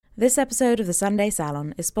This episode of the Sunday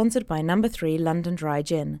Salon is sponsored by No. 3 London Dry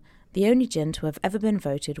Gin, the only gin to have ever been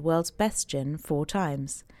voted world's best gin 4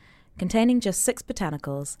 times. Containing just 6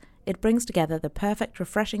 botanicals, it brings together the perfect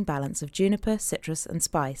refreshing balance of juniper, citrus and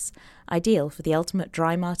spice, ideal for the ultimate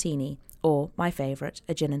dry martini, or, my favourite,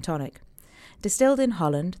 a gin and tonic. Distilled in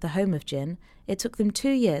Holland, the home of gin, it took them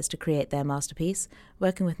 2 years to create their masterpiece,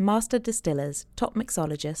 working with master distillers, top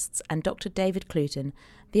mixologists and Dr. David Cluton,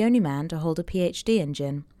 the only man to hold a PhD in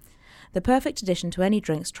gin. The perfect addition to any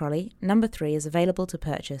drinks trolley, No. 3 is available to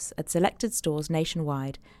purchase at selected stores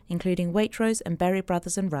nationwide, including Waitrose and Berry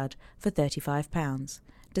Brothers and Rudd for £35.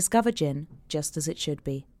 Discover gin just as it should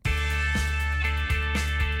be.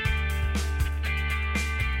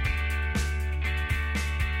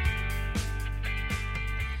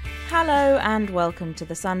 Hello and welcome to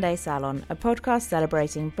the Sunday Salon, a podcast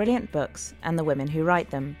celebrating brilliant books and the women who write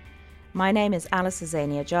them. My name is Alice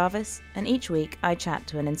Azania Jarvis, and each week I chat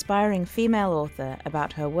to an inspiring female author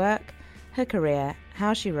about her work, her career,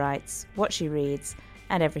 how she writes, what she reads,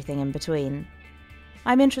 and everything in between.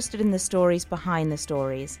 I'm interested in the stories behind the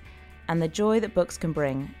stories, and the joy that books can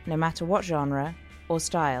bring, no matter what genre or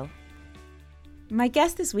style. My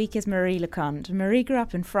guest this week is Marie Leconte. Marie grew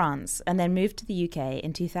up in France and then moved to the UK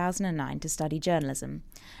in 2009 to study journalism.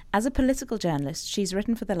 As a political journalist, she's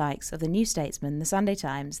written for the likes of The New Statesman, The Sunday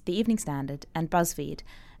Times, The Evening Standard and BuzzFeed,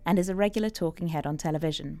 and is a regular talking head on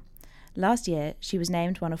television. Last year, she was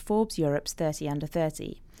named one of Forbes Europe's 30 Under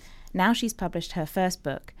 30. Now she's published her first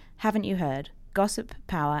book, Haven't You Heard? Gossip,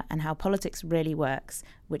 Power and How Politics Really Works,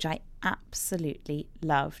 which I absolutely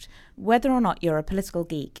loved. Whether or not you're a political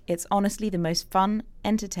geek, it's honestly the most fun,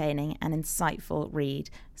 entertaining and insightful read,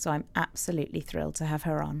 so I'm absolutely thrilled to have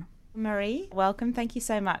her on. Marie, welcome. Thank you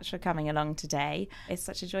so much for coming along today. It's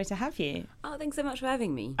such a joy to have you. Oh, thanks so much for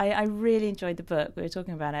having me. I really enjoyed the book. We were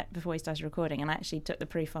talking about it before we started recording, and I actually took the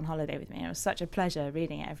proof on holiday with me. It was such a pleasure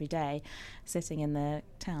reading it every day, sitting in the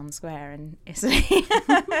town square in Italy.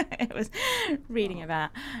 It was reading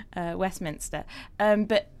about Westminster.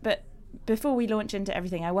 But before we launch into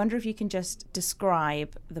everything, I wonder if you can just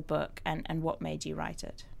describe the book and what made you write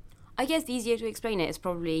it. I guess the easier to explain it is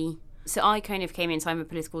probably... So I kind of came in, so I'm a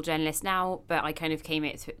political journalist now, but I kind of came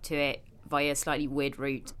to it via a slightly weird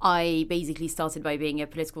route. I basically started by being a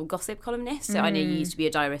political gossip columnist. So I know you used to be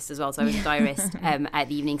a diarist as well, so I was a diarist at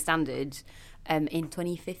the Evening Standard in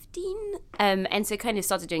 2015. And so kind of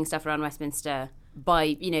started doing stuff around Westminster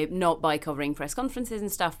by, not by covering press conferences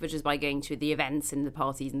and stuff, but just by going to the events and the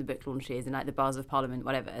parties and the book launches and like the bars of Parliament,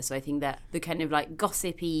 whatever. So I think that the kind of like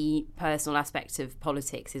gossipy personal aspect of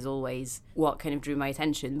politics is always what kind of drew my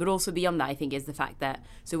attention. But also beyond that, I think, is the fact that,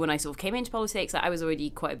 so when I sort of came into politics, I was already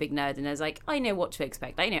quite a big nerd and I was like, I know what to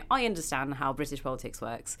expect. I understand how British politics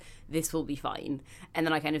works. This will be fine. And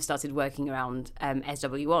then I kind of started working around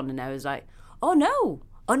SW1 and I was like, oh no,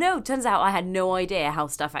 turns out I had no idea how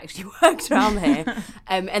stuff actually worked around here.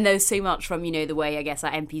 And there's so much from, the way, I guess,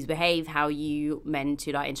 like MPs behave, how you meant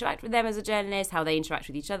to like interact with them as a journalist, how they interact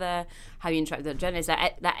with each other, how you interact with the journalists,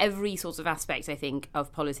 that every sort of aspect, I think,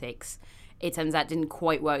 of politics, it turns out didn't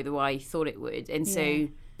quite work the way I thought it would. And so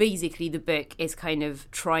basically the book is kind of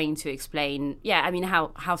trying to explain,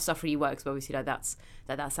 how stuff really works, but obviously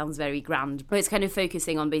that sounds very grand. But it's kind of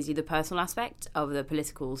focusing on basically the personal aspect of the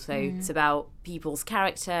political. So it's about people's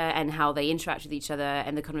character and how they interact with each other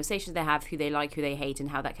and the conversations they have, who they like, who they hate, and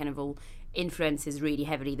how that kind of all influences really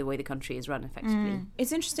heavily the way the country is run effectively.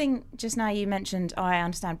 It's interesting, just now you mentioned, I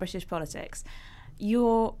understand British politics.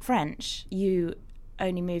 You're French. You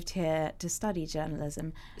only moved here to study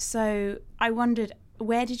journalism. So I wondered,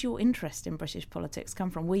 where did your interest in British politics come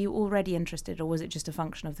from? Were you already interested, or was it just a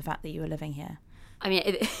function of the fact that you were living here? I mean,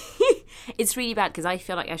 it's really bad because I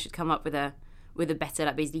feel like I should come up with a better,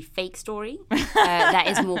 like, basically fake story that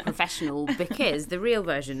is more professional, because the real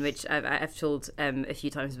version, which I've told a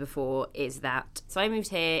few times before, is that, so I moved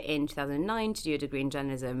here in 2009 to do a degree in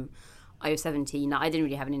journalism. I was 17. I didn't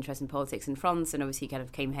really have an interest in politics in France, and obviously kind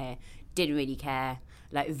of came here, didn't really care,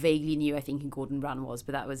 like vaguely knew, I think, who Gordon Brown was,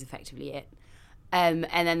 but that was effectively it. And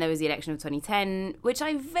then there was the election of 2010, which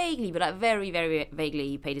I vaguely, but very, very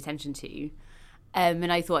vaguely paid attention to.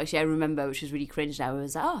 And I thought, actually, I remember, which was really cringe now, I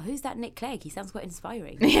was like, oh, who's that Nick Clegg? He sounds quite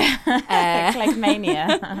inspiring. Yeah, Clegg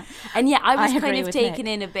mania. And yeah, I was kind of taken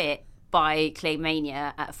in a bit by Clegg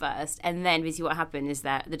mania at first. And then basically what happened is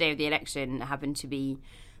that the day of the election happened to be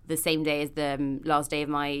the same day as the last day of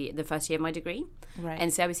the first year of my degree. Right.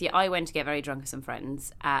 And so obviously I went to get very drunk with some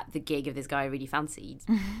friends at the gig of this guy I really fancied.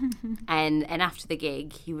 and after the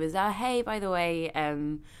gig, he was, hey, by the way,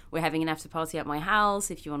 we're having an after party at my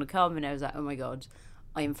house if you want to come. And I was like, oh my God,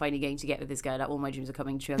 I am finally going to get with this guy. Like, all my dreams are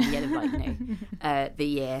coming true. I'm the end of, like, the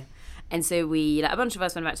year. And so we, like, a bunch of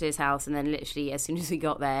us went back to his house, and then literally as soon as we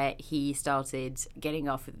got there, he started getting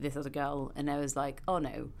off with this other girl, and I was like, oh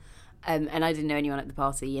no. And I didn't know anyone at the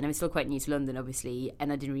party, and I'm still quite new to London, obviously,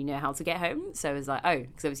 and I didn't really know how to get home. So I was like, oh,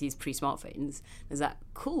 because obviously it's pre-smartphones. I was like,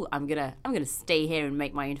 cool, I'm gonna stay here and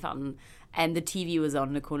make my own fun. And the TV was on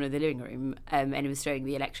in the corner of the living room, and it was showing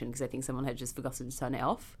the election because I think someone had just forgotten to turn it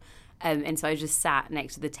off. And so I just sat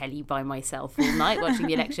next to the telly by myself all night watching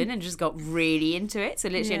the election and just got really into it. So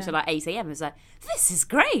literally until like 8 a.m. I was like, this is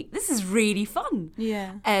great. This is really fun.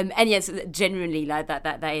 Yeah. And yes, genuinely, like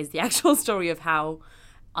that is the actual story of how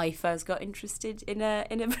I first got interested in a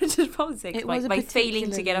British politics by failing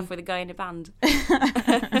to get off with a guy in a band.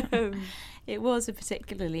 It was a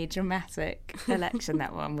particularly dramatic election,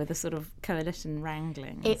 that one, with a sort of coalition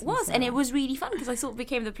wrangling. It was, and it was really fun because I sort of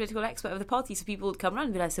became the political expert of the party, so people would come around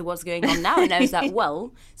and be like, so what's going on now? And I was like,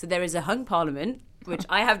 well, so there is a hung parliament, which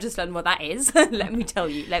I have just learned what that is. Let me tell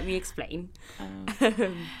you, let me explain.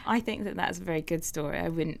 I think that's a very good story. I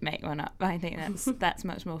wouldn't make one up. I think that's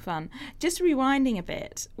much more fun. Just rewinding a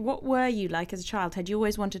bit, what were you like as a child? Had you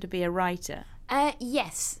always wanted to be a writer?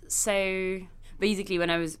 Yes. So basically, when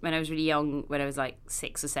I was really young, when I was like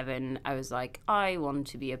 6 or 7, I was like, I want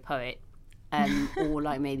to be a poet. Or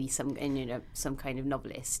like maybe some kind of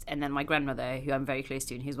novelist. And then my grandmother, who I'm very close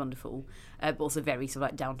to and who's wonderful, but also very sort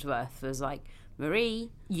of like down to earth, was like, Marie,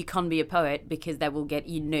 you can't be a poet because that will get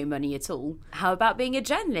you no money at all. How about being a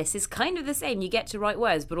journalist? It's kind of the same. You get to write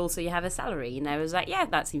words, but also you have a salary. And I was like, yeah,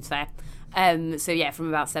 that seems fair. So yeah, from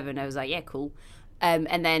about 7, I was like, yeah, cool.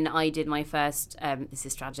 And then I did my first, this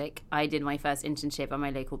is tragic, I did my first internship on my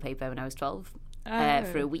local paper when I was 12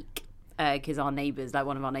 for a week. Because our neighbours, like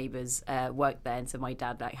one of our neighbours worked there, and so my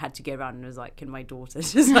dad like had to go around and was like, can my daughter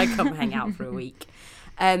just like come hang out for a week?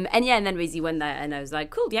 And then basically went there, and I was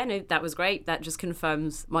like, cool, yeah, no, that was great. That just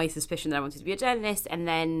confirms my suspicion that I wanted to be a journalist. And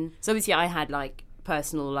then, so obviously I had like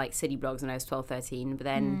personal like city blogs when I was 12, 13, but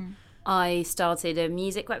then I started a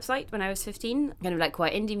music website when I was 15, kind of like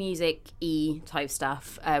quite indie music-y type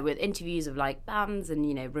stuff, with interviews of like bands and,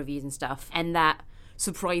 you know, reviews and stuff. And that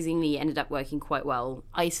surprisingly ended up working quite well.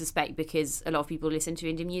 I suspect because a lot of people listened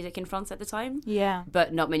to indie music in France at the time. Yeah.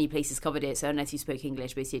 But not many places covered it, so unless you spoke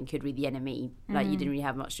English basically and could read the NME, like you didn't really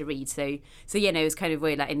have much to read. So yeah, no, it was kind of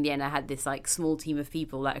weird. Like in the end I had this like small team of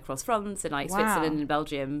people like across France and like Switzerland and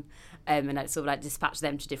Belgium, and I sort of like dispatched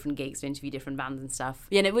them to different gigs to interview different bands and stuff.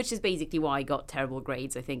 You know, which is basically why I got terrible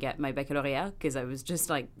grades, I think, at my baccalaureate, because I was just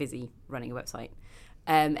like busy running a website.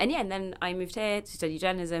 And then I moved here to study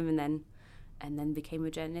journalism, and then became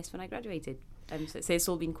a journalist when I graduated. So it's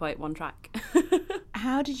all been quite one track.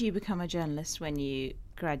 How did you become a journalist when you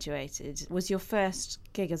graduated? Was your first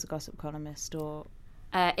gig as a gossip columnist, or...?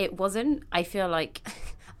 It wasn't. I feel like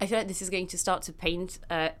this is going to start to paint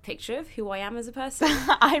a picture of who I am as a person.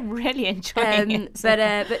 I'm really enjoying it.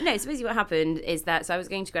 But no, so basically what happened is that, so I was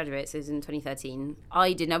going to graduate, so it was in 2013.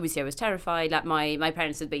 I was terrified. Like my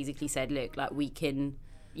parents had basically said, look, like we can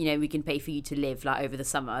pay for you to live like over the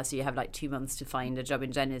summer, so you have like 2 months to find a job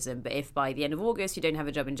in journalism, but if by the end of August you don't have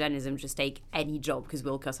a job in journalism, just take any job because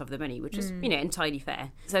we'll cut off the money, which is, entirely fair.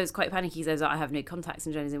 So I was quite panicky, so I was like, I have no contacts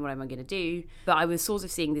in journalism, what am I going to do? But I was sort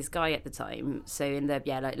of seeing this guy at the time, so in the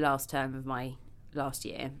last term of my last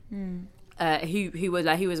year, who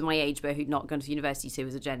was my age but who'd not gone to university, so he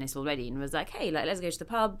was a journalist already, and was like, hey, like, let's go to the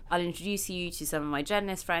pub, I'll introduce you to some of my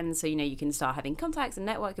journalist friends, so you can start having contacts and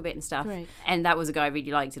network a bit and stuff. Right. And that was a guy I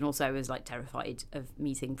really liked, and also I was like terrified of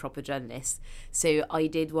meeting proper journalists, so I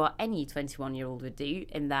did what any 21-year-old would do,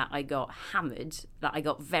 in that I got hammered, like I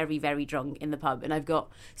got very, very drunk in the pub, and I've got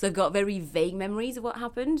very vague memories of what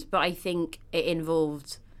happened, but I think it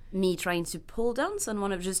involved me trying to pole dance on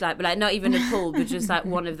one of just like, but like not even a pole, but just like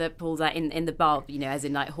one of the poles like in the bar, as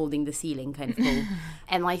in like holding the ceiling kind of pole.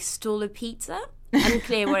 And I stole a pizza,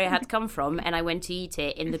 unclear where it had come from, and I went to eat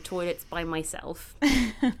it in the toilets by myself.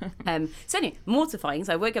 So anyway, mortifying.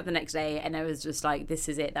 So I woke up the next day and I was just like, this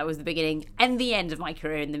is it. That was the beginning and the end of my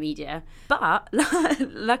career in the media. But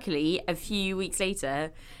luckily, a few weeks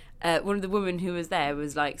later, one of the women who was there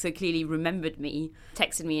was like, so clearly remembered me,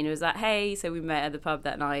 texted me and was like, hey, so we met at the pub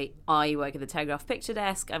that night. I work at the Telegraph picture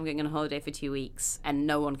desk. I'm going on holiday for 2 weeks and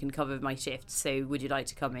no one can cover my shift. So would you like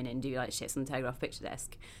to come in and do like shifts on the Telegraph picture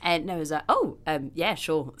desk? And I was like, yeah,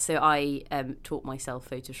 sure. So I taught myself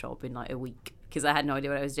Photoshop in like a week because I had no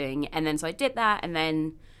idea what I was doing. And then so I did that, and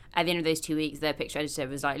then at the end of those 2 weeks, the picture editor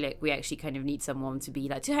was like, look, we actually kind of need someone to be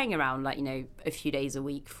like, to hang around, like, you know, a few days a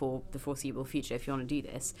week for the foreseeable future if you want to do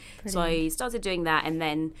this. Brilliant. So I started doing that, and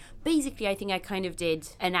then basically I think I kind of did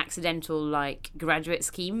an accidental like graduate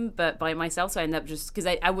scheme, but by myself. So I ended up just,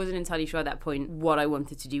 because I wasn't entirely sure at that point what I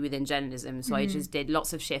wanted to do within journalism. So I just did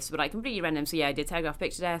lots of shifts, but like completely random. So yeah, I did Telegraph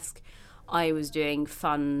Picture Desk. I was doing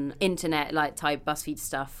fun internet like type BuzzFeed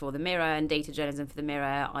stuff for the Mirror and data journalism for the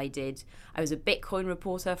Mirror. I was a Bitcoin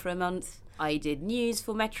reporter for a month. I did news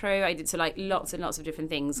for Metro. I did so like lots and lots of different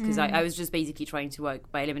things because I was just basically trying to work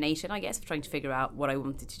by elimination, I guess, trying to figure out what I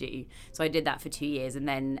wanted to do. So I did that for 2 years and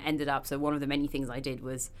then ended up, so one of the many things I did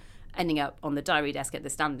was ending up on the diary desk at the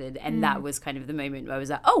Standard, and that was kind of the moment where I was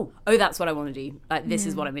like, oh, that's what I want to do. Like, this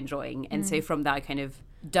is what I'm enjoying. And so from that, I kind of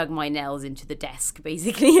dug my nails into the desk,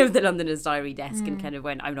 basically, of the Londoners diary desk and kind of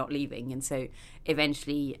went, I'm not leaving. And so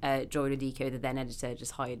eventually, Joy Lodico, the then editor,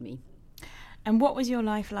 just hired me. And what was your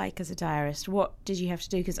life like as a diarist? What did you have to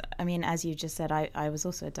do? Because, I mean, as you just said, I was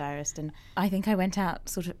also a diarist, and I think I went out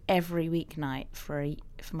sort of every weeknight for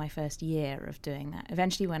my first year of doing that.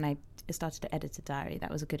 Eventually, when I started to edit a diary,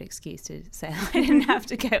 that was a good excuse to say I didn't have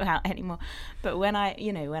to go out anymore. But when I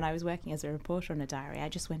was working as a reporter on a diary, I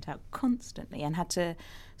just went out constantly and had to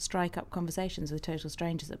strike up conversations with total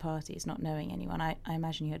strangers at parties, not knowing anyone. I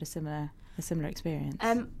imagine you had a similar experience.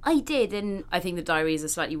 I did, and I think the diary is a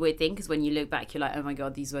slightly weird thing because when you look back, you're like, oh my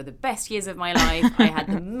God, these were the best years of my life. I had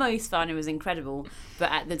the most fun. It was incredible.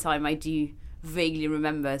 But at the time, I do vaguely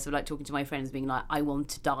remember sort of like talking to my friends being like, I want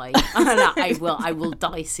to die. I will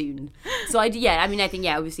die soon. So I think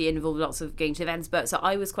obviously it involved lots of going to events, but so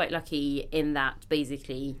I was quite lucky in that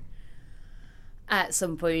basically at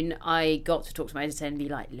some point I got to talk to my editor and be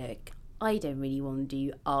like, look, I don't really want to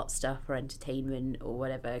do art stuff or entertainment or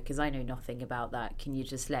whatever because I know nothing about that. Can you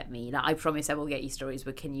just let me, like, I promise I will get you stories,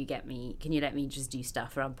 but can you let me just do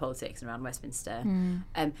stuff around politics and around Westminster?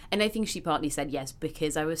 And I think she partly said yes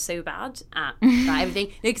because I was so bad at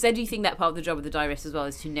everything. Because I do think that part of the job of the diarist as well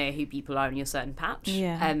is to know who people are in your certain patch.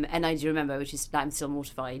 And I do remember, which is, I'm still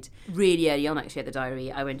mortified, really early on actually at the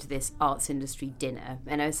diary, I went to this arts industry dinner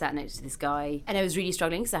and I was sat next to this guy and I was really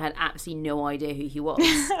struggling because I had absolutely no idea who he was.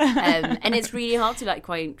 And it's really hard to like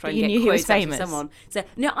try and get quotes out of someone. So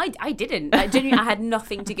no, I didn't. Like, genuinely, I had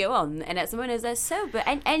nothing to go on. And at someone is there, so but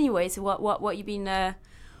anyway, so what you been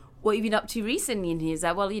up to recently? And he's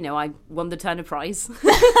like, well, you know, I won the Turner Prize. And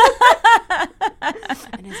I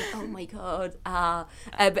was like, oh my God.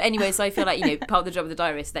 But anyway, so I feel like, you know, part of the job of the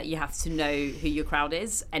diarist that you have to know who your crowd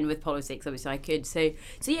is. And with politics, obviously I could. So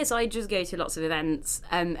I just go to lots of events.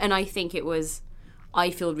 And I think I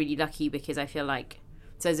feel really lucky because I feel like,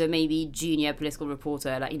 so as a maybe junior political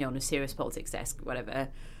reporter, like, you know, on a serious politics desk, whatever,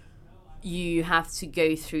 you have to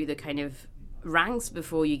go through the kind of ranks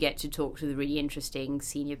before you get to talk to the really interesting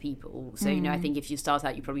senior people. So, you know, I think if you start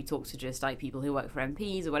out, you probably talk to just like people who work for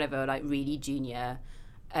MPs or whatever, like really junior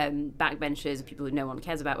backbenchers, people who no one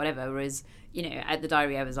cares about, whatever. Whereas, you know, at the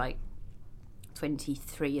diary, I was like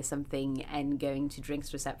 23 or something and going to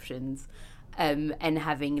drinks receptions. And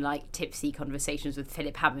having like tipsy conversations with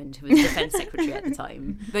Philip Hammond, who was Defence Secretary at the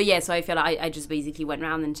time. But yeah, so I feel like I just basically went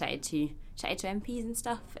around and chatted to MPs and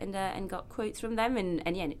stuff, and got quotes from them,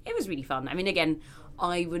 and yeah, it was really fun. I mean, again,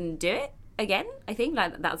 I wouldn't do it again. I think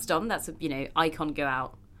like that's done. That's I can't go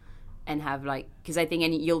out and have like, because I think,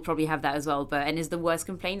 and you'll probably have that as well. But and it's the worst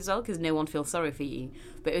complaint as well because no one feels sorry for you.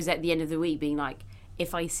 But it was at the end of the week being like,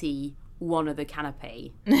 if I see one other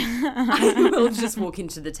canapé, I will just walk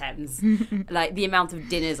into the Thames. Like the amount of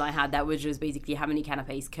dinners I had, that was just basically how many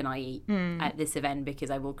canapés can I eat at this event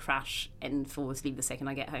because I will crash and fall asleep the second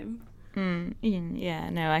I get home.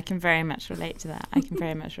 Yeah, no, I can very much relate to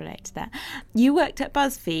that. You worked at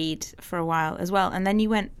BuzzFeed for a while as well, and then you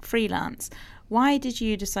went freelance. Why did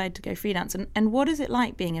you decide to go freelance? And what is it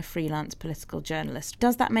like being a freelance political journalist?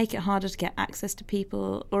 Does that make it harder to get access to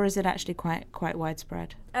people, or is it actually quite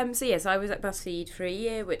widespread? So I was at BuzzFeed for a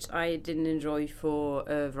year, which I didn't enjoy for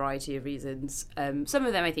a variety of reasons. Some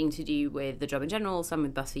of them I think to do with the job in general, some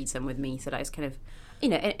with BuzzFeed, some with me. So that was kind of, you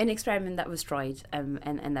know, an experiment that was tried, and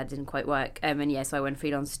that didn't quite work. So I went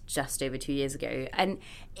freelance just over 2 years ago. And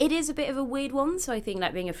it is a bit of a weird one. So I think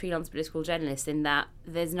like being a freelance political journalist in that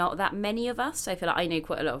there's not that many of us. I feel like I know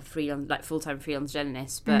quite a lot of freelance, like full-time freelance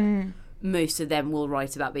journalists, but most of them will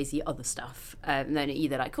write about basically other stuff. Then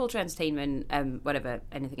either like culture, entertainment, whatever,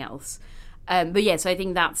 anything else. So I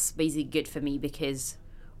think that's basically good for me because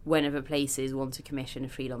whenever places want to commission a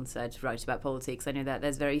freelancer to write about politics, I know that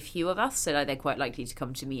there's very few of us, so like they're quite likely to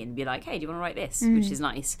come to me and be like, hey, do you want to write this? Which is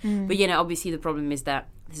nice. But obviously the problem is that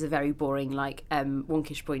this is a very boring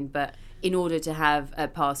wonkish point, but in order to have a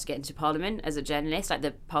pass to get into Parliament as a journalist, like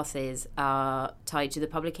the passes are tied to the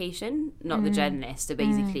publication, not the journalist. So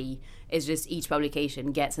basically it's just each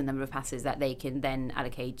publication gets a number of passes that they can then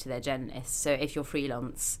allocate to their journalists. So if you're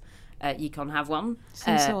freelance, you can't have one.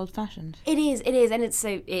 Seems so old-fashioned. It is, and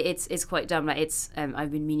it's quite dumb. Like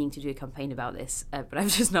I've been meaning to do a campaign about this, but I've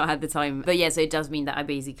just not had the time. But yeah, so it does mean that I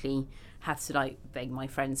basically have to like beg my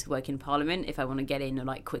friends who work in Parliament if I want to get in or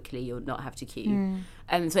like quickly or not have to queue.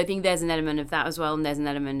 So I think there's an element of that as well, and there's an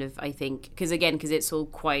element of, I think, because it's all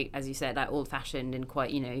quite, as you said, like old-fashioned and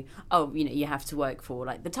quite, you have to work for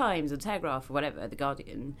like the Times or Telegraph or whatever, the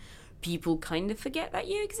Guardian. People kind of forget that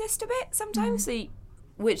you exist a bit sometimes. So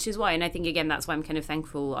which is why, and I think, again, that's why I'm kind of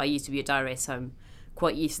thankful. I used to be a diarist, so I'm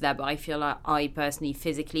quite used to that, but I feel like I personally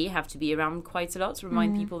physically have to be around quite a lot to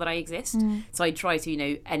remind people that I exist. So I try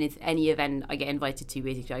to, any event I get invited to,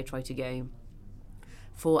 basically, I try to go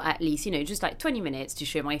for at least, just like 20 minutes to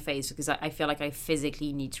show my face, because I feel like I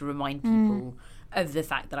physically need to remind people of the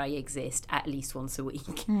fact that I exist at least once a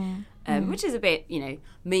week, which is a bit,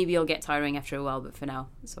 maybe I'll get tiring after a while, but for now,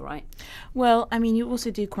 it's all right. Well, I mean, you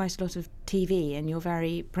also do quite a lot of TV and you're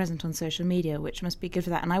very present on social media, which must be good for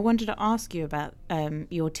that. And I wanted to ask you about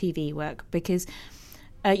your TV work, because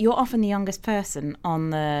you're often the youngest person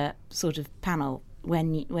on the sort of panel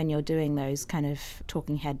when you're doing those kind of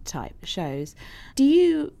talking head type shows. Do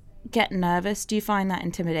you get nervous? Do you find that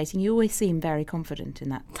intimidating? You always seem very confident in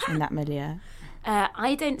that milieu.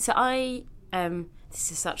 I don't. So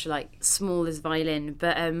this is such like small as violin,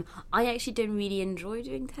 but I actually don't really enjoy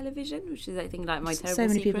doing television, which is, I think, like my terrible So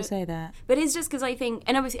many secret. people say that. But it's just because I think,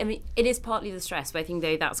 and obviously, I mean, it is partly the stress, but I think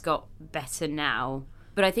though that's got better now.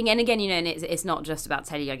 But I think, and again, and it's not just about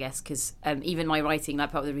telly, I guess, because even my writing,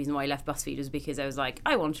 like part of the reason why I left BuzzFeed was because I was like,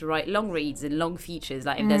 I want to write long reads and long features.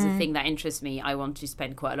 Like if there's a thing that interests me, I want to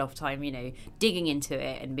spend quite a lot of time, digging into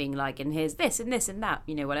it and being like, and here's this and this and that,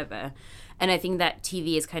 whatever. And I think that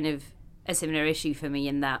TV is kind of a similar issue for me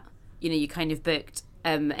in that, you kind of booked,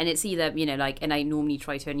 and it's either, and I normally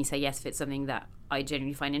try to only say yes if it's something that I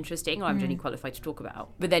genuinely find interesting or I'm genuinely qualified to talk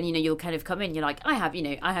about. But then, you'll kind of come in, you're like, I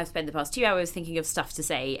have spent the past 2 hours thinking of stuff to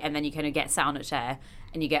say, and then you kind of get sat on a chair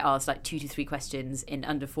and you get asked like 2 to 3 questions in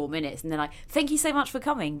under 4 minutes, and they're like, thank you so much for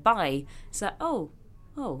coming, bye. It's like, oh,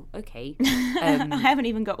 okay. I haven't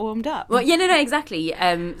even got warmed up. Well, yeah, no, exactly.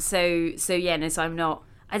 So I'm not,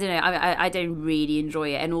 I don't know, I don't really enjoy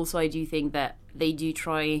it. And also I do think that they do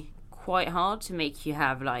try quite hard to make you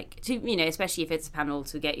have especially if it's a panel,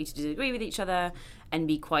 to get you to disagree with each other and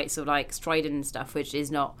be quite sort of like strident and stuff, which is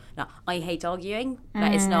not, I hate arguing,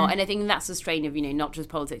 that it's not. And I think that's a strain of, not just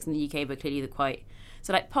politics in the UK, but clearly the quite,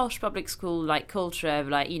 so like posh public school like culture of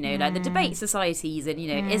like, like the debate societies and,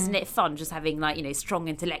 isn't it fun just having like, strong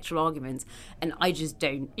intellectual arguments? And I just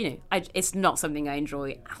don't, it's not something I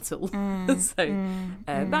enjoy at all.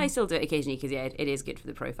 But I still do it occasionally because, yeah, it is good for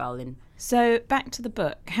the profile. And so back to the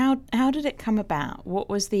book, how did it come about? What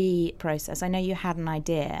was the process? I know you had an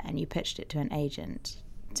idea and you pitched it to an agent.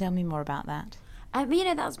 Tell me more about that.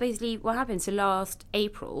 That's basically what happened. So last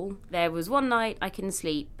April, there was one night I couldn't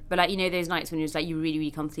sleep. But like, those nights when you're just like, you really,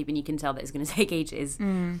 really can't sleep and you can tell that it's going to take ages.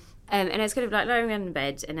 And I was kind of like lying around in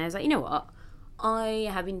bed and I was like, you know what? I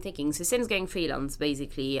have been thinking, so since going freelance,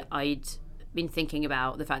 basically, I'd been thinking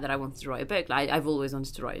about the fact that I wanted to write a book. Like, I've always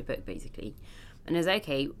wanted to write a book, basically. And I was like,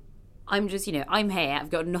 okay, I'm just, I'm here. I've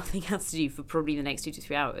got nothing else to do for probably the next 2 to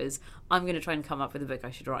 3 hours. I'm going to try and come up with a book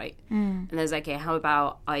I should write. And I was like, okay, how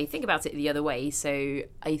about I think about it the other way? So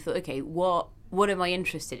I thought, okay, what am I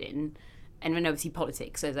interested in? And then obviously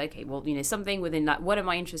politics. So I was like, okay, well, something within that, what am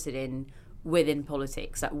I interested in within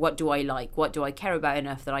politics? Like, what do I like? What do I care about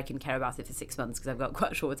enough that I can care about it for 6 months? Because I've got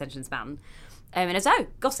quite a short attention span. And I was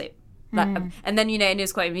like, gossip. Like, and then, and it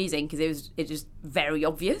was quite amusing because it was just very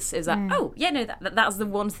obvious. It was like, oh, yeah, no, that's the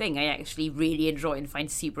one thing I actually really enjoy and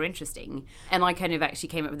find super interesting. And I kind of actually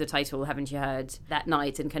came up with the title, Haven't You Heard, that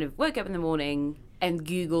night, and kind of woke up in the morning and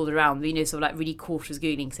Googled around, sort of like really cautious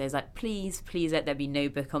Googling. So I was like, please let there be no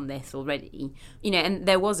book on this already. And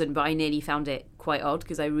there wasn't, but I nearly found it quite odd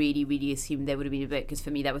because I really, really assumed there would have been a book, because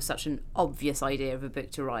for me that was such an obvious idea of a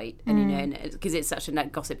book to write. And, and because it's such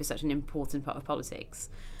gossip is such an important part of politics.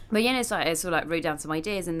 But so I sort of like wrote down some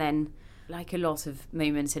ideas, and then, like a lot of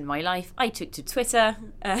moments in my life, I took to Twitter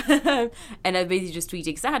and I basically just tweeted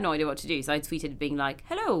because I had no idea what to do. So I tweeted being like,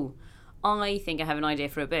 hello, I think I have an idea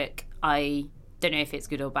for a book. I don't know if it's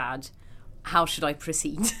good or bad. how should I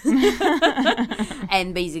proceed?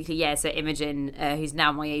 And basically, so Imogen, who's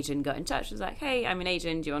now my agent, got in touch, was like, hey, I'm an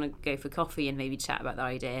agent, do you want to go for coffee and maybe chat about the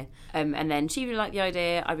idea? And then she really liked the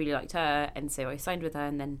idea, I really liked her, and so I signed with her,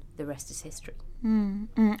 and then the rest is history.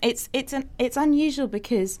 It's unusual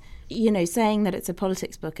because, saying that it's a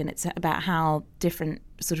politics book and it's about how different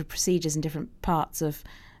sort of procedures and different parts of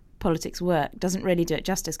politics work doesn't really do it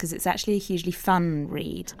justice, because it's actually a hugely fun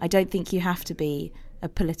read. I don't think you have to be a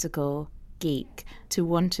political geek to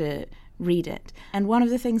want to read it. And one of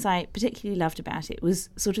the things I particularly loved about it was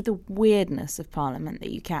sort of the weirdness of Parliament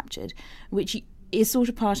that you captured, which is sort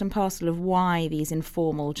of part and parcel of why these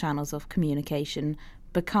informal channels of communication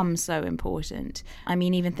become so important. I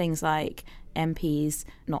mean, even things like MPs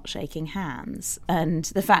not shaking hands, and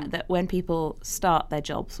the fact that when people start their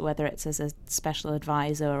jobs, whether it's as a special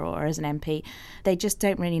advisor or as an MP, they just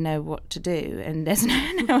don't really know what to do, and there's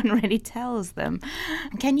no one really tells them.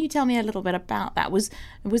 Can you tell me a little bit about that? Was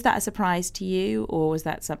that a surprise to you, or was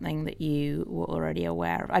that something that you were already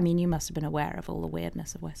aware of? I mean, you must have been aware of all the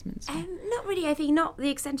weirdness of Westminster. Not really, I think not the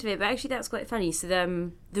extent of it, but actually that's quite funny.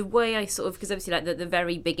 So the way I sort of, because obviously like the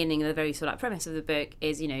very beginning, the very sort of like premise of the book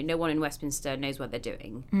is, no one in Westminster knows what they're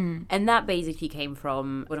doing. And that basically came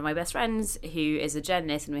from one of my best friends who is a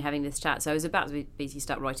journalist, and we're having this chat. So I was about to basically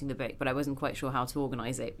start writing the book, but I wasn't quite sure how to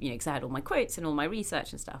organise it, because I had all my quotes and all my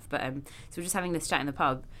research and stuff. But so we're just having this chat in the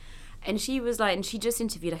pub, and she was like, and she just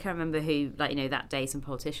interviewed, I can't remember who, like, that day, some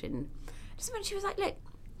politician. Just when she was like, look,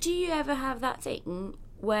 do you ever have that thing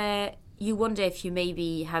where you wonder if you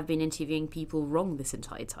maybe have been interviewing people wrong this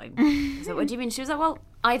entire time? So what do you mean? She was like, well,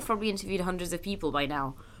 I've probably interviewed hundreds of people by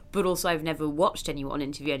now, but also I've never watched anyone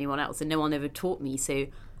interview anyone else, and no one ever taught me. So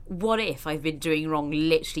what if I've been doing wrong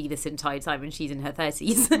literally this entire time, and she's in her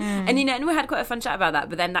 30s? And, and we had quite a fun chat about that,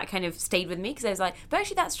 but then that kind of stayed with me, because I was like, but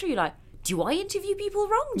actually that's true. Like, do I interview people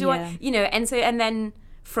wrong? And then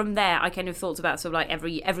from there, I kind of thought about sort of like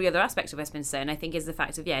every other aspect of Westminster, and I think is the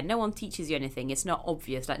fact of, no one teaches you anything. It's not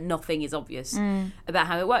obvious, like nothing is obvious about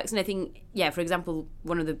how it works. And I think, for example,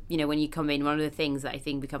 one of the, when you come in, one of the things that I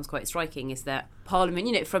think becomes quite striking is that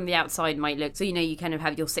Parliament, from the outside might look, so, you kind of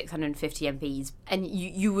have your 650 MPs, and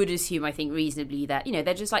you would assume, I think, reasonably that,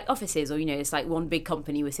 they're just like offices, or, it's like one big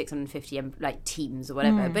company with 650 like teams or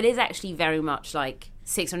whatever, but it's actually very much like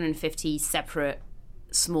 650 separate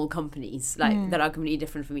small companies that are completely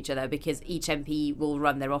different from each other, because each MP will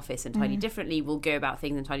run their office entirely differently, will go about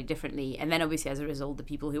things entirely differently, and then obviously as a result the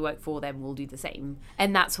people who work for them will do the same.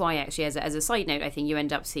 And that's why actually as a side note, I think you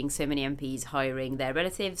end up seeing so many MPs hiring their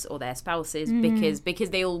relatives or their spouses because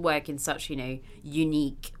they all work in such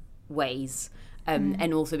unique ways.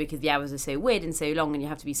 And also because the hours are so weird and so long, and you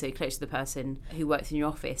have to be so close to the person who works in your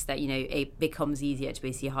office that it becomes easier to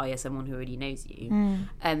basically hire someone who already knows you.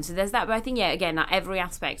 So there's that. But I think again, that every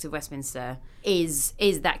aspect of Westminster is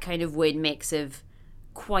that kind of weird mix of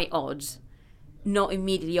quite odd, not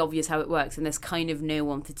immediately obvious how it works, and there's kind of no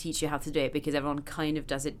one to teach you how to do it because everyone kind of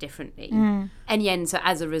does it differently. And so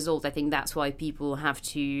as a result, I think that's why people have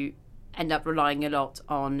to end up relying a lot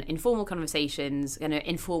on informal conversations and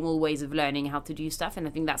informal ways of learning how to do stuff. And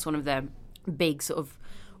I think that's one of the big sort of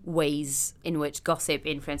ways in which gossip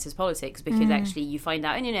influences politics, because actually you find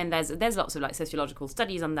out, and there's lots of like sociological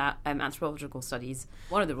studies on that, anthropological studies.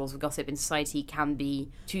 One of the rules of gossip in society can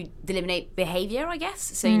be to delineate behaviour, I guess.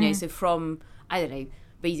 So so from, I don't know,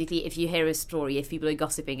 basically if you hear a story, if people are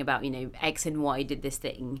gossiping about X and Y did this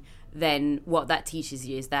thing, then what that teaches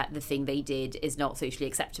you is that the thing they did is not socially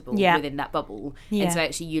acceptable within that bubble. And so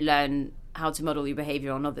actually you learn how to model your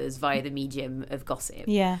behaviour on others via the medium of gossip.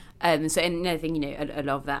 So another thing, a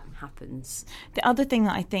lot of that happens. The other thing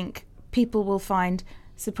that I think people will find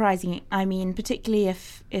surprising, I mean, particularly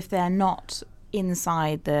if they're not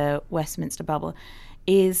inside the Westminster bubble,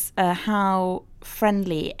 is how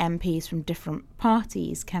friendly MPs from different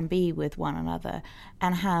parties can be with one another,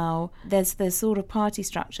 and how there's sort of party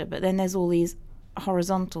structure, but then there's all these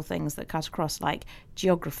horizontal things that cut across, like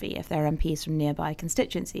geography, if they're MPs from nearby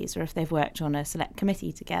constituencies, or if they've worked on a select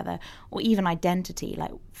committee together, or even identity,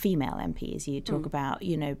 like female MPs. You talk about,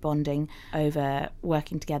 bonding over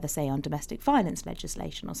working together, say, on domestic violence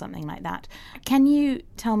legislation or something like that. Can you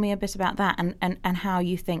tell me a bit about that and how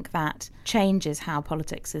you think that changes how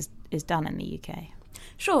politics is done in the UK?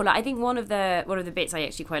 Sure. I think one of the bits I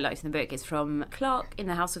actually quite liked in the book is from Clark in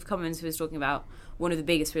the House of Commons, who was talking about one of the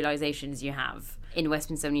biggest realisations you have in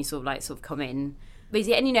Westminster when you sort of come in.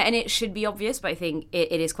 Basically, and it should be obvious, but I think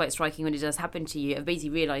it is quite striking when it does happen to you, of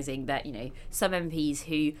basically realising that, some MPs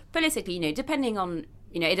who politically, depending on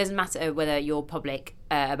it doesn't matter whether you're public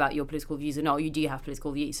about your political views or not, you do have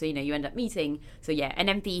political views. So, you end up meeting, an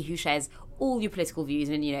MP who shares all your political views,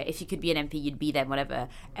 and, if you could be an MP, you'd be them, whatever,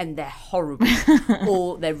 and they're horrible,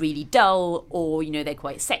 or they're really dull, or, they're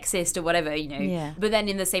quite sexist or whatever, Yeah. But then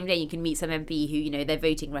in the same day, you can meet some MP who, their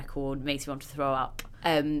voting record makes you want to throw up.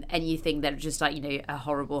 And you think they're just like, a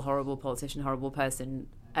horrible, horrible politician, horrible person.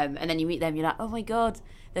 And then you meet them, you're like, oh my God,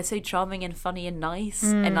 they're so charming and funny and nice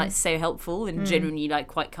and like so helpful and genuinely like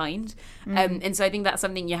quite kind. And so I think that's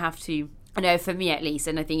something you have to, I know for me at least,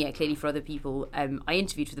 and I think clearly for other people I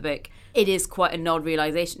interviewed for the book, it is quite an odd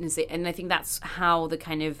realisation. And I think that's how the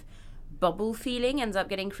kind of bubble feeling ends up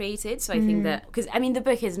getting created. So I think that, because the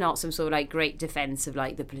book is not some sort of like great defense of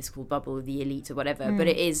like the political bubble of the elite or whatever, but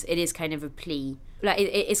it is kind of a plea, like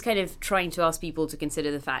it's kind of trying to ask people to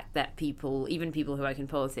consider the fact that people, even people who work in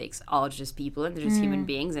politics, are just people and they're just human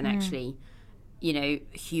beings, and actually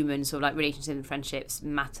human sort of like relationships and friendships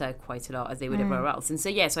matter quite a lot, as they would everywhere else. And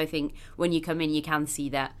so so I think when you come in, you can see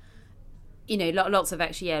that lots of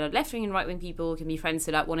actually left-wing and right-wing people can be friends.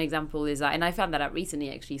 So like one example is that, and I found that out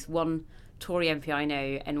recently actually, so one Tory MP I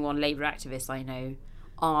know and one Labour activist I know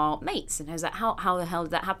are mates, and I was like, how the hell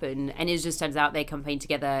did that happen? And it just turns out they campaigned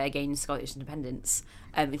together against Scottish independence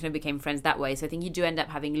and kind of became friends that way. So I think you do end up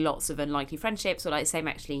having lots of unlikely friendships. Or like same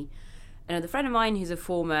actually, another friend of mine who's a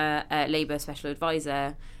former Labour special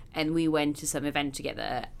advisor, and we went to some event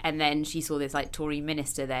together, and then she saw this like Tory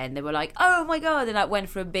minister there, and they were like, oh my God, and like went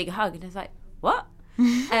for a big hug, and I was like, what?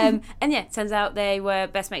 And it turns out they were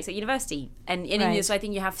best mates at university, and Right. so I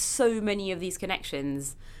think you have so many of these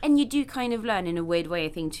connections, and you do kind of learn in a weird way, I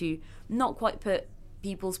think, to not quite put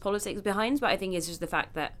people's politics behind, but I think it's just the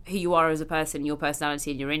fact that who you are as a person, your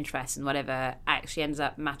personality and your interests and whatever actually ends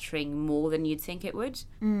up mattering more than you'd think it would.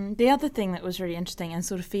 The other thing that was really interesting and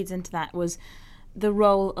sort of feeds into that was the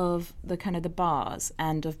role of the kind of the bars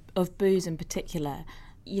and of booze in particular.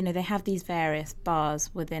 They have these various bars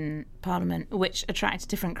within Parliament which attract a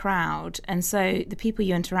different crowd, and so the people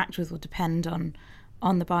you interact with will depend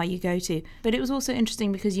on the bar you go to. But it was also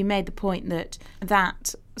interesting because you made the point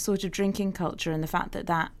that sort of drinking culture and the fact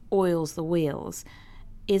that oils the wheels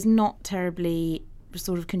is not terribly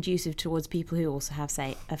sort of conducive towards people who also have,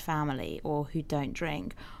 say, a family or who don't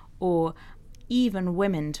drink, or even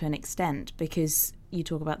women to an extent, because you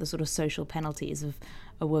talk about the sort of social penalties of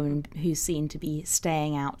a woman who's seen to be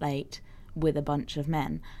staying out late with a bunch of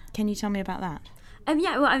men. Can you tell me about that?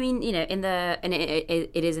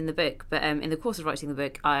 It is in the book, but in the course of writing the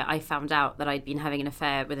book, I found out that I'd been having an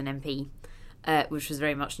affair with an MP, which was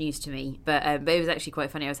very much news to me. But it was actually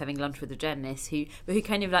quite funny. I was having lunch with a journalist who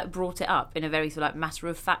kind of like brought it up in a very sort of like matter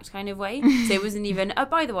of fact kind of way. So it wasn't even, oh,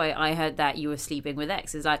 by the way, I heard that you were sleeping with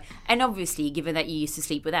X. It's like, and obviously, given that you used to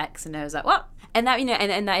sleep with X, and I was like, what? And that,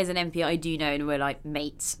 and that is an MP I do know, and we're like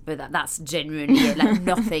mates, but that's genuinely it. Like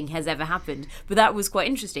nothing has ever happened. But that was quite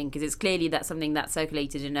interesting because it's clearly that's something that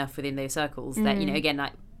circulated enough within those circles that, again,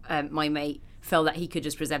 like my mate felt that he could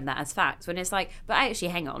just present that as fact, when it's like, but actually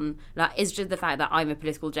hang on, like it's just the fact that I'm a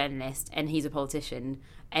political journalist and he's a politician,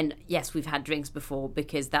 and yes, we've had drinks before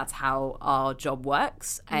because that's how our job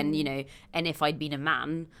works. And and if I'd been a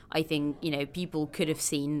man, I think people could have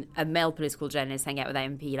seen a male political journalist hang out with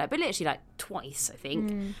an MP but literally like twice, I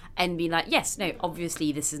think, and be like, yes, no,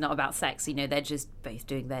 obviously this is not about sex, they're just both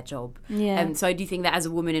doing their job. So I do think that as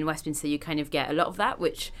a woman in Westminster you kind of get a lot of that,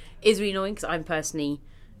 which is really annoying because I'm personally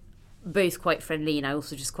both quite friendly, and I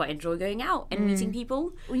also just quite enjoy going out and meeting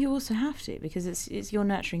people. Well, you also have to, because it's your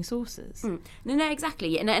nurturing sources. No,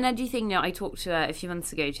 exactly. And I do think, I talked to a few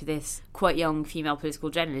months ago to this quite young female political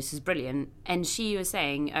journalist who's brilliant, and she was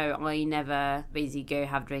saying, I never basically go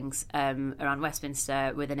have drinks around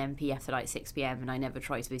Westminster with an MP after like 6 p.m, and I never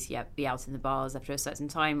try to basically be out in the bars after a certain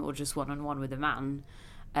time, or just one-on-one with a man.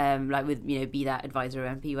 Like with be that advisor or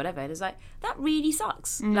MP, whatever. And it's like, that really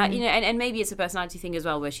sucks. Like and maybe it's a personality thing as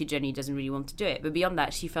well, where she genuinely doesn't really want to do it, but beyond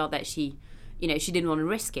that she felt that she she didn't want to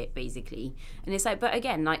risk it basically. And it's like, but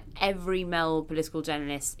again, like every male political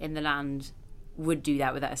journalist in the land would do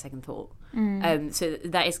that without a second thought. So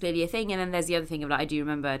that is clearly a thing. And then there's the other thing of like, I do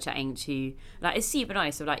remember chatting to like it's super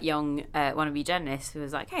nice of like young wannabe journalists who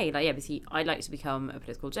was like, hey, like basically I'd like to become a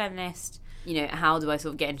political journalist. How do I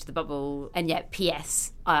sort of get into the bubble? And yet,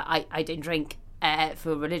 P.S. I don't drink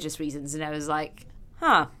for religious reasons. And I was like,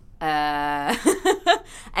 and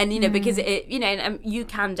because it and you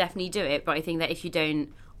can definitely do it, but I think that if you don't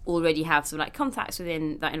already have some like contacts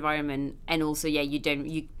within that environment, and also you don't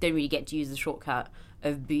really get to use the shortcut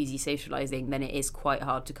of boozy socializing, then it is quite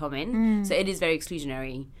hard to come in. So it is very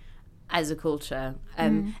exclusionary as a culture,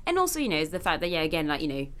 and also is the fact that again,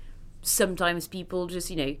 like sometimes people just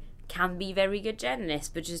can be very good journalists,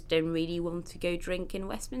 but just don't really want to go drink in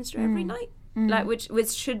Westminster every night, like which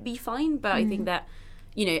should be fine. But I think that,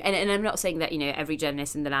 you know, and I'm not saying that, you know, every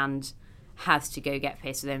journalist in the land has to go get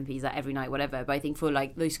pissed with MPs like every night, whatever. But I think for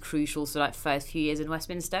like those crucial sort of like first few years in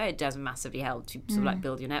Westminster, it does massively help to sort of like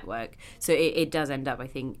build your network. So it does end up, I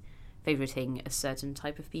think, favouriting a certain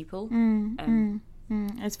type of people.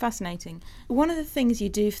 It's fascinating. One of the things you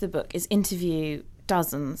do for the book is interview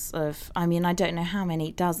dozens of, I mean, I don't know how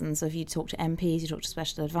many dozens of, you talk to MPs, you talk to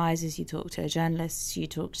special advisors, you talk to journalists, you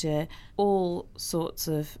talk to all sorts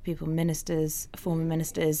of people, ministers, former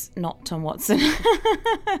ministers, not Tom Watson,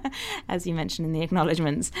 as you mentioned in the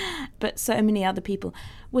acknowledgements, but so many other people.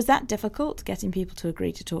 Was that difficult, getting people to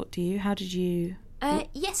agree to talk to you? How did you...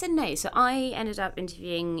 Yes and no. So I ended up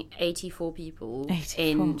interviewing 84 people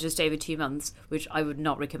in just over 2 months, which I would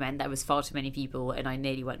not recommend. That was far too many people, and I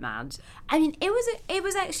nearly went mad. I mean, it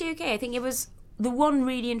was actually okay. I think it was the one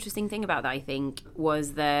really interesting thing about that, I think,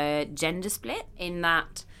 was the gender split in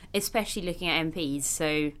that, especially looking at MPs.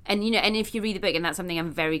 So, and you know, and if you read the book, and that's something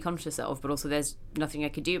I'm very conscious of, but also there's nothing I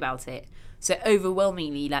could do about it. So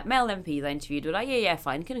overwhelmingly, like, male MPs I interviewed were like, yeah,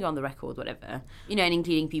 fine, can go on the record, whatever. You know, and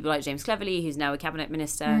including people like James Cleverly, who's now a cabinet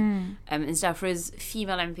minister, and stuff. Whereas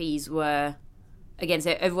female MPs were, again,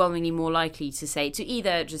 so overwhelmingly more likely to say, to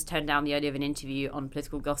either just turn down the idea of an interview on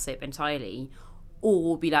political gossip entirely,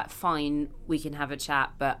 or be like, fine, we can have a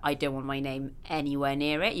chat, but I don't want my name anywhere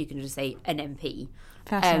near it. You can just say an MP.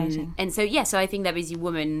 Fascinating. And so, so I think that basically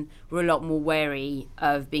women were a lot more wary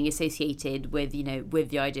of being associated with, you know, with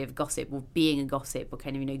the idea of gossip, or being a gossip, or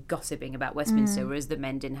kind of, you know, gossiping about Westminster, whereas the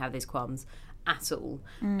men didn't have those qualms at all.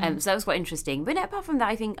 So that was quite interesting. But apart from that,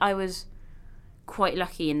 I think I was quite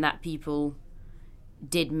lucky in that people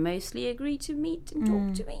did mostly agree to meet and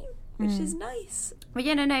talk to me, which is nice. But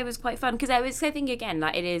yeah, no, it was quite fun, because I think, again,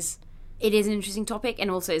 like, it is an interesting topic,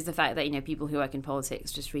 and also is the fact that, you know, people who work in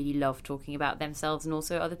politics just really love talking about themselves and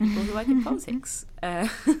also other people who work in politics.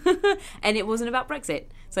 And it wasn't about Brexit.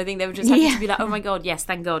 So I think they were just happy to be like, oh my God, yes,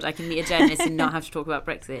 thank God I can meet a journalist and not have to talk about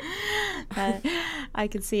Brexit. I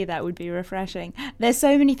could see that would be refreshing. There's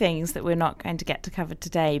so many things that we're not going to get to cover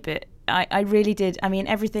today, but I really did. I mean,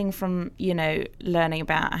 everything from, you know, learning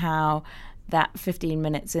about how that 15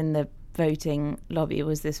 minutes in the voting lobby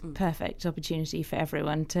was this perfect opportunity for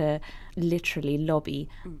everyone to literally lobby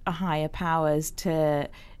higher powers, to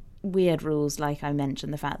weird rules like I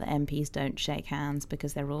mentioned, the fact that MPs don't shake hands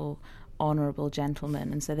because they're all honourable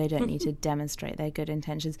gentlemen and so they don't need to demonstrate their good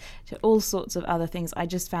intentions, to all sorts of other things. I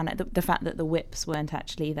just found it, the fact that the whips weren't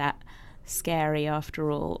actually that scary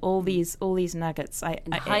after all these nuggets. I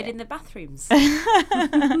hide in the bathrooms.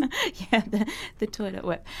 Yeah, the toilet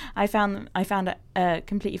whip. I found it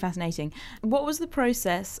completely fascinating. What was the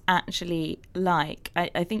process actually like?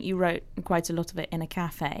 I think you wrote quite a lot of it in a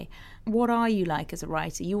cafe. What are you like as a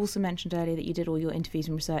writer? You also mentioned earlier that you did all your interviews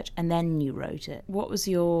and research and then you wrote it. What was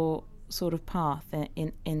your sort of path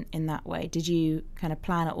in that way? Did you kind of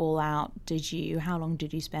plan it all out? How long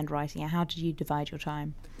did you spend writing it? How did you divide your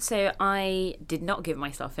time? So I did not give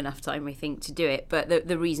myself enough time, I think, to do it, but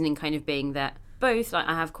the reasoning kind of being that both, like,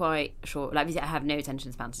 I have quite short, like, I have no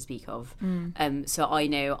attention span to speak of, so I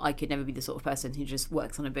know I could never be the sort of person who just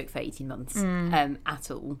works on a book for 18 months at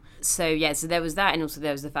all. So yeah, so there was that, and also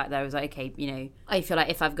there was the fact that I was like, okay, you know, I feel like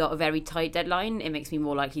if I've got a very tight deadline, it makes me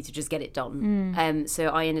more likely to just get it done.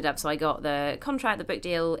 So I got the contract, the book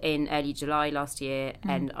deal in early July last year,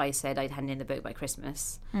 and I said I'd hand in the book by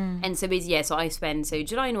Christmas. And so basically, so I spent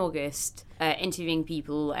July and August interviewing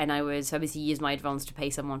people, and I was obviously used my advance to pay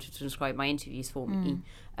someone to transcribe my interviews for me,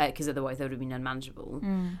 because otherwise they would have been unmanageable.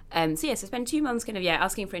 So I spent 2 months kind of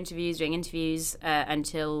asking for interviews, doing interviews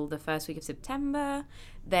until the first week of September.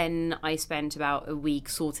 Then I spent about a week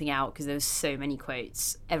sorting out, because there was so many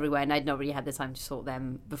quotes everywhere and I'd not really had the time to sort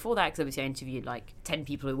them before that, because obviously I interviewed like 10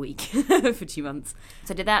 people a week for 2 months.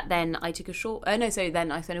 So I did that. Then I took then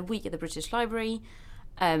I spent a week at the British Library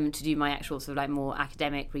to do my actual sort of like more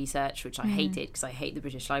academic research, which I hated, because I hate the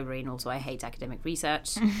British Library and also I hate academic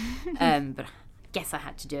research. But I guess I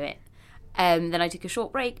had to do it. Then I took a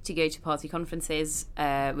short break to go to party conferences,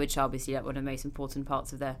 which are obviously like one of the most important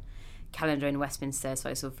parts of the calendar in Westminster. So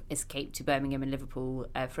I sort of escaped to Birmingham and Liverpool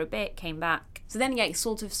for a bit, came back. So then I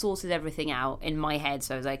sort of sorted everything out in my head.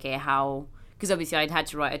 So I was like, okay, how... Because obviously I'd had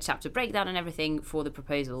to write a chapter breakdown and everything for the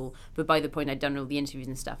proposal, but by the point I'd done all the interviews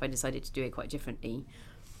and stuff, I decided to do it quite differently.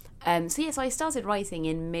 So I started writing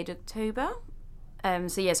in mid-October.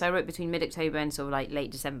 So I wrote between mid-October and sort of like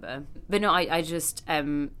late December. But no, I just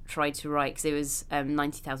tried to write, because it was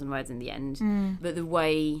 90,000 words in the end. But the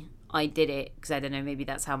way I did it because I don't know, maybe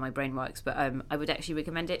that's how my brain works, but I would actually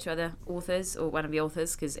recommend it to other authors or one of the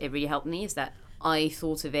authors because it really helped me. Is that I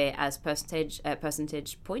thought of it as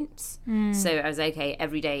percentage points. So I was like, okay,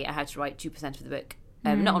 every day I had to write 2% of the book.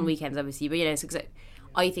 Not on weekends, obviously, but so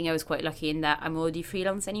I think I was quite lucky in that I'm already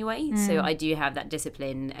freelance anyway. So I do have that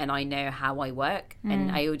discipline and I know how I work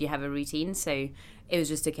and I already have a routine. So it was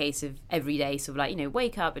just a case of every day sort of like,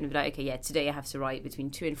 wake up and be like, okay, yeah, today I have to write between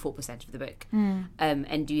 2 and 4% of the book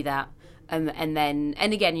and do that. And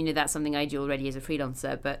again, that's something I do already as a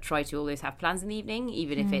freelancer, but try to always have plans in the evening,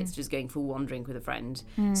 even if it's just going for one drink with a friend.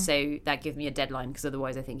 So that gives me a deadline, because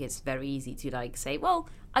otherwise I think it's very easy to like say, well,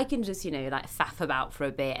 I can just, faff about for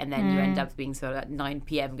a bit, and then you end up being sort of at 9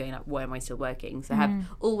 p.m. going like, why am I still working? So have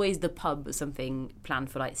always the pub or something planned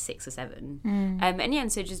for like 6 or 7.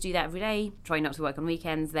 And so just do that every day, try not to work on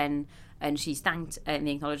weekends then. And she's thanked in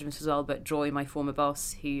the acknowledgements as well, but Joy, my former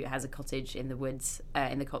boss, who has a cottage in the woods,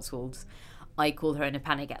 in the Cotswolds, I called her in a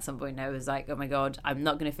panic at some point. I was like, oh my God, I'm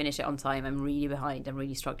not going to finish it on time. I'm really behind. I'm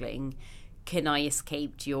really struggling. Can I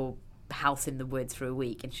escape to your house in the woods for a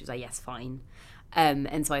week? And she was like, yes, fine.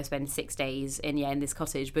 And so I spent 6 days in this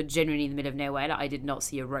cottage, but generally in the middle of nowhere. Like, I did not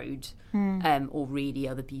see a road or really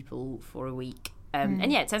other people for a week.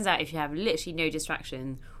 And it turns out if you have literally no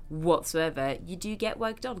distraction whatsoever, you do get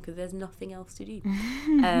work done because there's nothing else to do.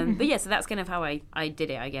 So that's kind of how I did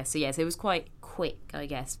it, I guess. So it was quite quick, I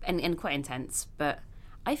guess, and quite intense, but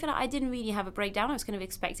I feel like I didn't really have a breakdown. I was kind of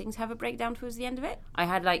expecting to have a breakdown towards the end of it. I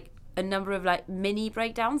had like a number of like mini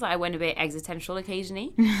breakdowns. I went a bit existential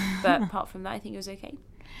occasionally, but apart from that, I think it was okay.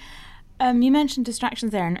 You mentioned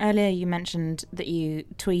distractions there, and earlier you mentioned that you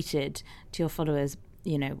tweeted to your followers,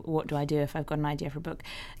 what do I do if I've got an idea for a book?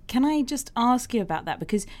 Can I just ask you about that?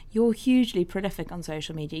 Because you're hugely prolific on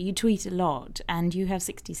social media. You tweet a lot and you have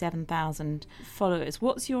 67,000 followers.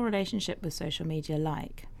 What's your relationship with social media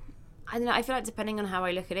like? I don't know. I feel like depending on how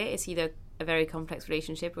I look at it, it's either a very complex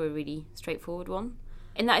relationship or a really straightforward one.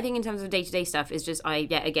 And that, I think in terms of day-to-day stuff, is just,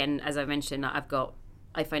 again, as I mentioned,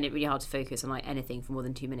 I find it really hard to focus on like anything for more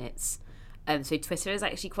than 2 minutes. So Twitter is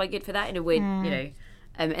actually quite good for that in a weird,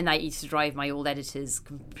 and that used to drive my old editors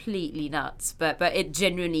completely nuts. But it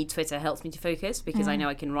genuinely, Twitter helps me to focus because I know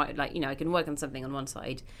I can write, I can work on something on one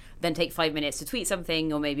side, then take 5 minutes to tweet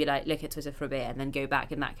something, or maybe like look at Twitter for a bit and then go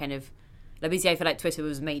back, and that kind of, basically I feel like Twitter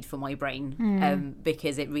was made for my brain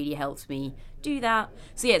because it really helps me do that.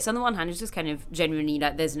 So so on the one hand, it's just kind of genuinely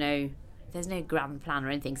like there's no grand plan or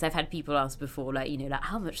anything, because I've had people ask before, like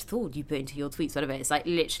how much thought do you put into your tweets, whatever. It's like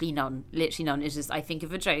literally none. It's just I think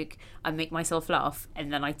of a joke, I make myself laugh,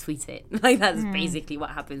 and then I tweet it. Like that's basically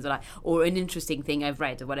what happens. Or an interesting thing I've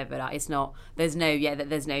read or whatever. Like it's not, I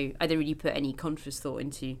don't really put any conscious thought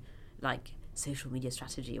into like social media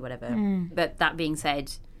strategy or whatever. But that being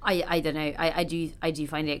said, I don't know, I do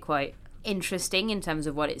find it quite interesting in terms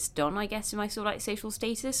of what it's done, I guess, in my sort of like social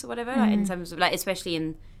status or whatever, like in terms of like, especially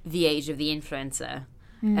in the age of the influencer,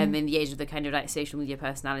 in the age of the kind of like social media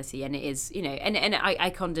personality. And it is, and I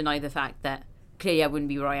can't deny the fact that clearly I wouldn't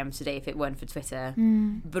be where I am today if it weren't for Twitter,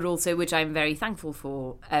 but also, which I'm very thankful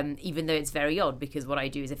for, even though it's very odd because what I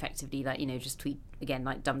do is effectively like, just tweet, again,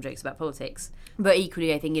 like dumb jokes about politics. But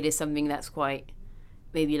equally, I think it is something that's quite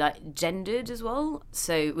maybe like gendered as well,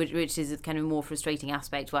 so which is a kind of more frustrating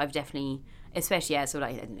aspect where I've definitely, especially I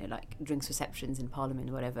don't know, like drinks receptions in Parliament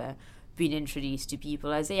or whatever, been introduced to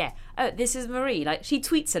people as oh, this is Marie, like she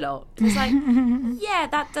tweets a lot, and it's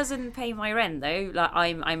like that doesn't pay my rent though. Like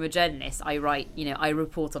I'm a journalist, I write, I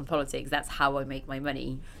report on politics, that's how I make my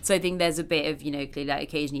money. So I think there's a bit of clearly like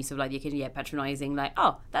occasionally sort of like the occasionally patronising, like,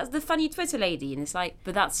 oh, that's the funny Twitter lady, and it's like,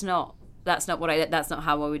 but that's not that's not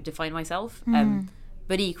how I would define myself.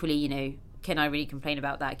 But equally, can I really complain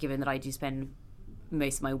about that given that I do spend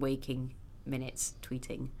most of my waking minutes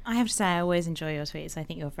tweeting? I have to say, I always enjoy your tweets. I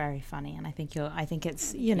think you're very funny, and I think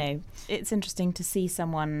it's it's interesting to see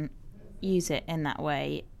someone use it in that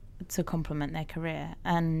way to complement their career,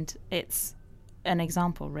 and it's an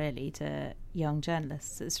example really to young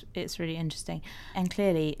journalists. It's really interesting, and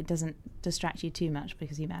clearly it doesn't distract you too much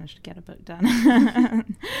because you managed to get a book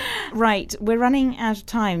done. Right, we're running out of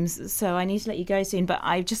time, so I need to let you go soon, but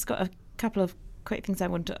I've just got a couple of quick things I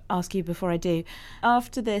want to ask you before I do.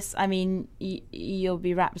 After this, I mean, you'll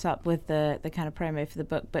be wrapped up with the kind of promo for the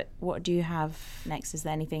book, but what do you have next? Is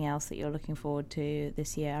there anything else that you're looking forward to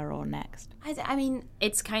this year or next? I mean,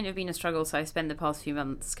 it's kind of been a struggle, so I spent the past few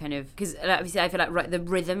months kind of, because obviously I feel like the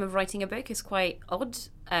rhythm of writing a book is quite odd,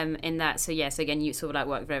 in that, so again, you sort of like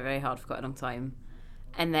work very, very hard for quite a long time.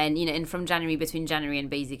 And then, and from between January and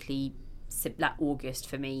basically like August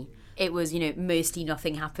for me, it was, mostly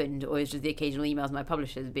nothing happened, or it was just the occasional emails from my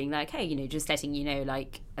publishers being like, hey, just letting you know,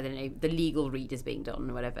 like, I don't know, the legal read is being done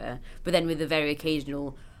or whatever. But then with the very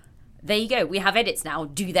occasional, there you go, we have edits now,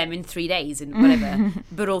 do them in 3 days and whatever.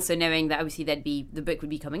 But also knowing that obviously the book would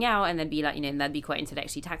be coming out, and then be like, and that'd be quite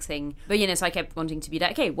intellectually taxing. But, so I kept wanting to be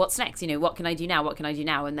like, okay, what's next? What can I do now? What can I do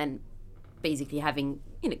now? And then basically having,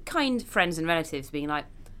 kind friends and relatives being like,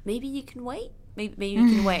 maybe you can wait. Maybe you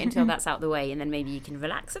can wait until that's out the way, and then maybe you can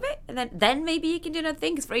relax a bit, and then maybe you can do another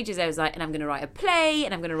thing. Because for ages I was like, and I'm going to write a play,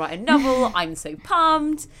 and I'm going to write a novel. I'm so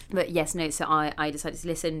pumped. But yes, no. So I decided to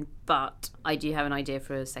listen, but I do have an idea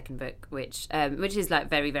for a second book, which is like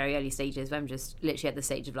very, very early stages. Where I'm just literally at the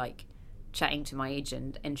stage of like chatting to my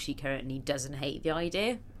agent, and she currently doesn't hate the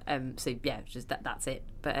idea. So yeah, just that's it.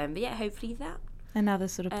 But yeah, hopefully that. Another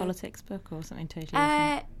sort of politics book or something totally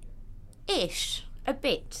different? Ish, a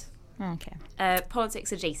bit. Okay.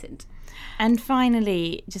 Politics adjacent. And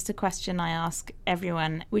finally, just a question I ask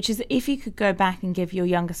everyone, which is if you could go back and give your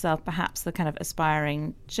younger self, perhaps the kind of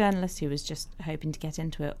aspiring journalist who was just hoping to get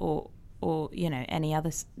into it, or any other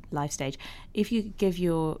life stage, if you could give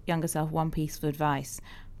your younger self one piece of advice,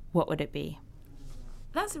 what would it be?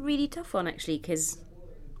 That's a really tough one, actually, because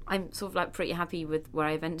I'm sort of like pretty happy with where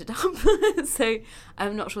I've ended up. So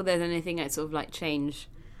I'm not sure there's anything I'd sort of like change.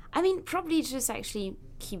 I mean, probably just actually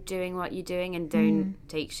keep doing what you're doing and don't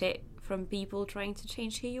take shit from people trying to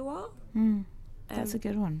change who you are. That's a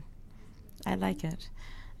good one. I like it.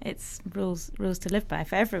 It's rules to live by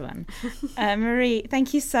for everyone. Marie,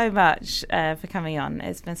 thank you so much for coming on.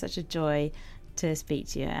 It's been such a joy to speak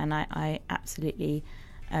to you, and I absolutely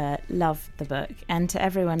love the book. And to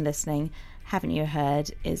everyone listening, Haven't You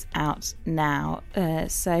Heard is out now.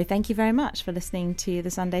 So thank you very much for listening to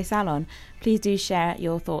the Sunday Salon. Please do share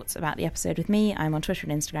your thoughts about the episode with me. I'm on Twitter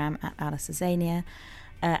and Instagram at Alice Azania.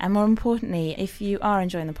 And more importantly, if you are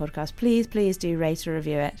enjoying the podcast, please do rate or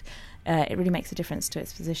review it. It really makes a difference to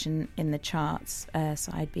its position in the charts.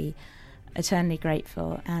 So I'd be eternally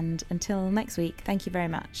grateful. And until next week, thank you very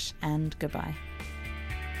much and goodbye.